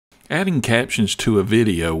Adding captions to a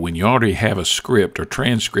video when you already have a script or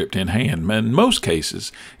transcript in hand, in most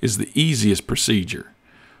cases, is the easiest procedure.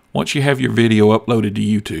 Once you have your video uploaded to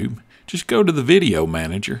YouTube, just go to the Video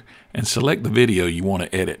Manager and select the video you want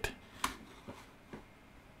to edit.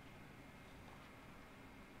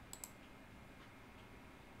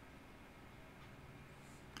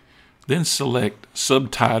 Then select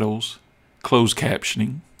Subtitles, Closed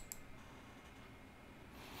Captioning,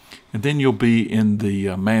 and then you'll be in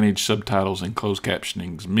the Manage Subtitles and Closed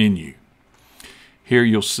Captionings menu. Here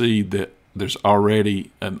you'll see that there's already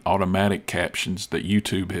an automatic captions that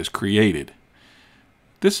YouTube has created.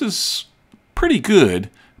 This is pretty good,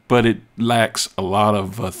 but it lacks a lot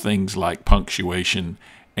of things like punctuation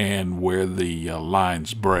and where the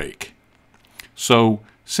lines break. So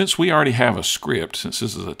since we already have a script, since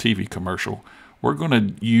this is a TV commercial, we're going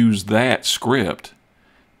to use that script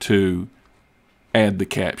to add the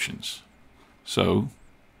captions. So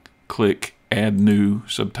click Add New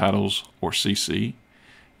Subtitles or CC,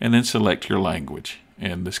 and then select your language,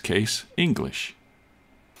 in this case, English.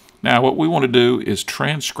 Now what we want to do is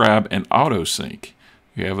transcribe and auto-sync.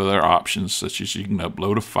 You have other options, such as you can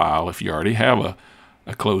upload a file if you already have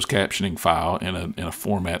a closed captioning file in a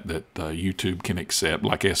format that YouTube can accept,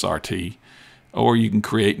 like SRT, or you can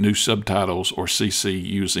create new subtitles or CC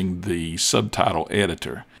using the subtitle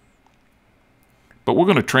editor. But we're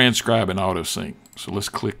going to transcribe and auto-sync, so let's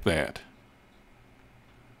click that.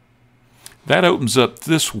 That opens up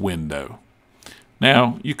this window.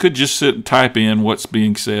 Now, you could just sit and type in what's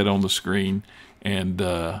being said on the screen and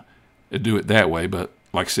do it that way, but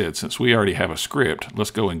like I said, since we already have a script,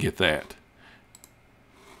 let's go and get that.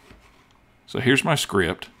 So here's my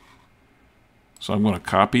script. So I'm going to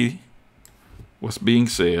copy what's being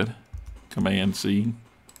said, Command-C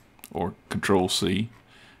or Control-C,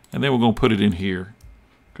 and then we're going to put it in here,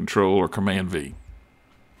 Control or Command-V.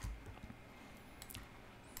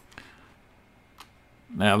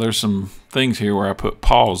 Now there's some things here where I put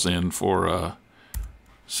pause in for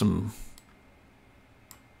some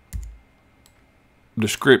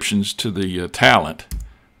descriptions to the talent,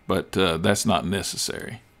 but that's not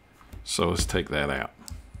necessary. So let's take that out.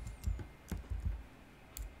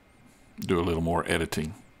 Do a little more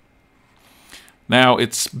editing. Now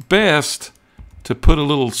it's best to put a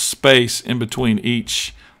little space in between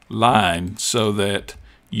each line so that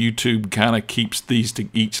YouTube kind of keeps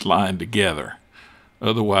each line together.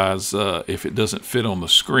 Otherwise, if it doesn't fit on the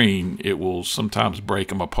screen, it will sometimes break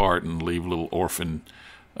them apart and leave little orphan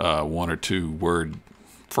one or two word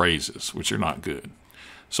phrases, which are not good.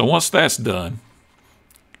 So once that's done,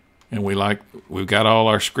 and we've got all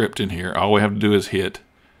our script in here, all we have to do is hit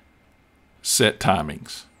Set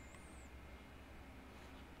Timings.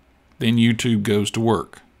 Then YouTube goes to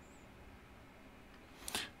work.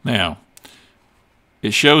 Now,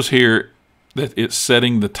 it shows here that it's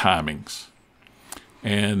setting the timings.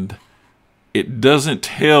 And it doesn't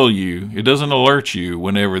tell you, it doesn't alert you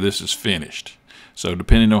whenever this is finished. So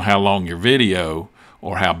depending on how long your video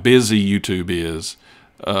or how busy YouTube is,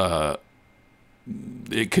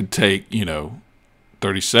 it could take,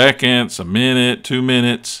 30 seconds, a minute, 2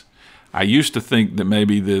 minutes. I used to think that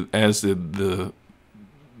maybe as the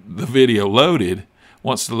video loaded,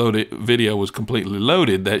 once the video was completely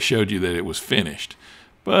loaded, that showed you that it was finished.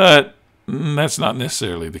 But that's not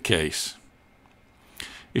necessarily the case.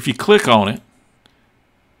 If you click on it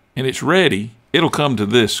and it's ready, it'll come to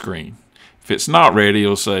this screen. If it's not ready,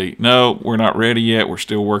 it'll say, no, we're not ready yet, we're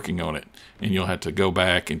still working on it. And you'll have to go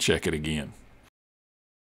back and check it again.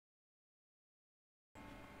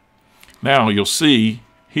 Now you'll see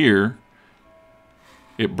here,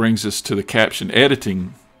 it brings us to the caption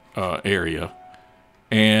editing area.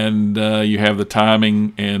 And you have the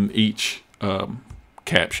timing and each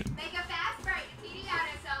caption.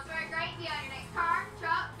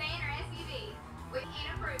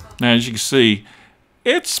 Now, as you can see,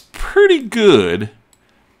 it's pretty good,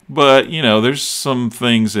 but there's some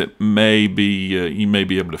things that may be you may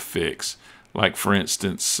be able to fix. Like, for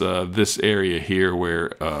instance, this area here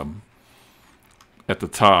where at the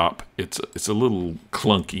top it's a little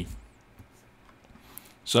clunky.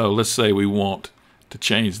 So let's say we want to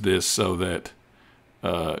change this so that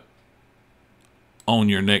on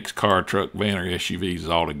your next car, truck, van, or SUV is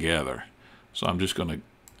all together. So I'm just going to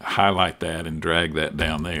highlight that and drag that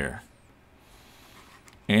down there.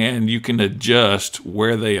 And you can adjust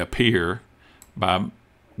where they appear by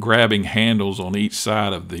grabbing handles on each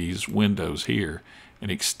side of these windows here and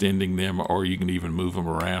extending them, or you can even move them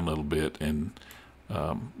around a little bit and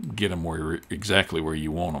get them exactly where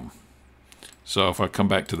you want them. So if I come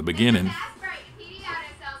back to the beginning,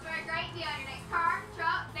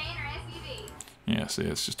 Yeah, see,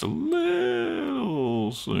 it's just a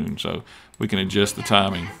little soon, so we can adjust the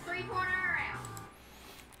timing.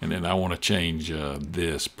 And then I want to change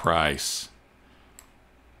this price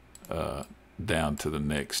down to the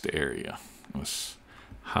next area. Let's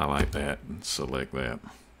highlight that and select that.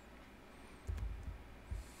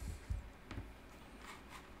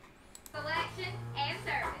 Selection and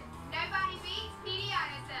service. Nobody beats PD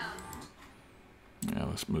Auto-Sync. Now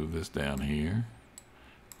let's move this down here.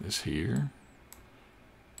 This here.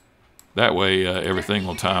 That way everything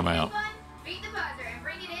will time out. Beat the buzzer and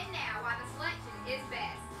bring it in now while the selection is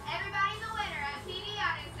best. Everybody's a winner at PD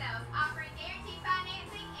Auto-Sync, offering guaranteed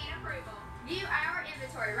financing and approval. View our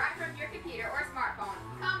inventory right from your computer or smartphone.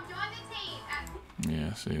 Come join the team at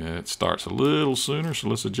Yeah, see, that starts a little sooner, so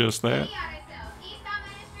let's adjust that. PD Auto-Sync, East on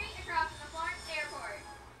Main Street across from the Florence Airport.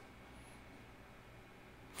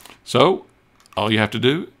 So all you have to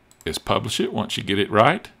do is publish it once you get it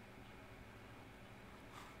right.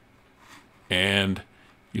 And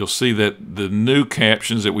you'll see that the new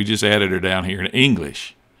captions that we just added are down here in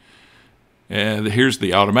English. And here's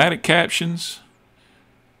the automatic captions,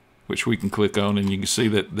 which we can click on, and you can see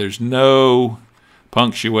that there's no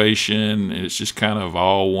punctuation. It's just kind of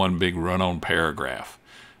all one big run-on paragraph.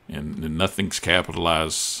 And nothing's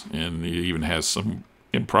capitalized, and it even has some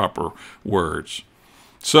improper words.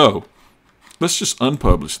 So let's just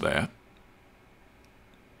unpublish that.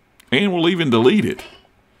 And we'll even delete it.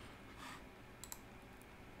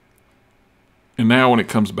 And now when it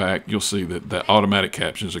comes back, you'll see that the automatic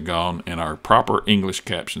captions are gone and our proper English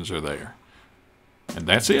captions are there. And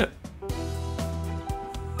that's it.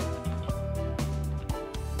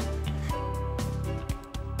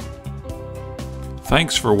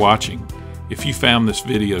 Thanks for watching. If you found this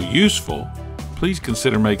video useful, please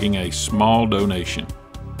consider making a small donation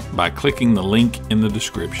by clicking the link in the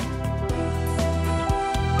description.